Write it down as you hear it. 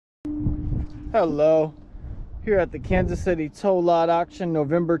Hello, here at the Kansas City Tow Lot Auction,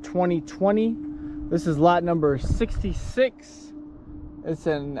 November 2020. This is lot number 66. It's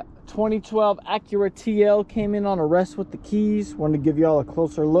an 2012 Acura TL, came in on a rest with the keys. Wanted to give y'all a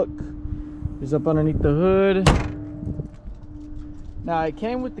closer look. Here's up underneath the hood. Now it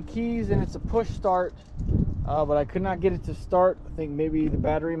came with the keys and it's a push start, but I could not get it to start. I think maybe the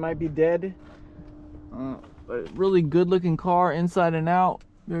battery might be dead. But really good looking car inside and out,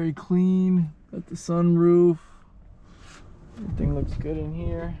 very clean. Got the sunroof, everything looks good in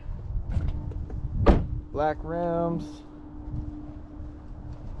here. Black rims,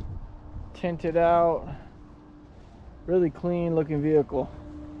 tinted out, really clean looking vehicle.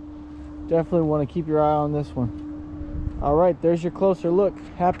 Definitely want to keep your eye on this one. All right, there's your closer look.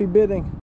 Happy bidding.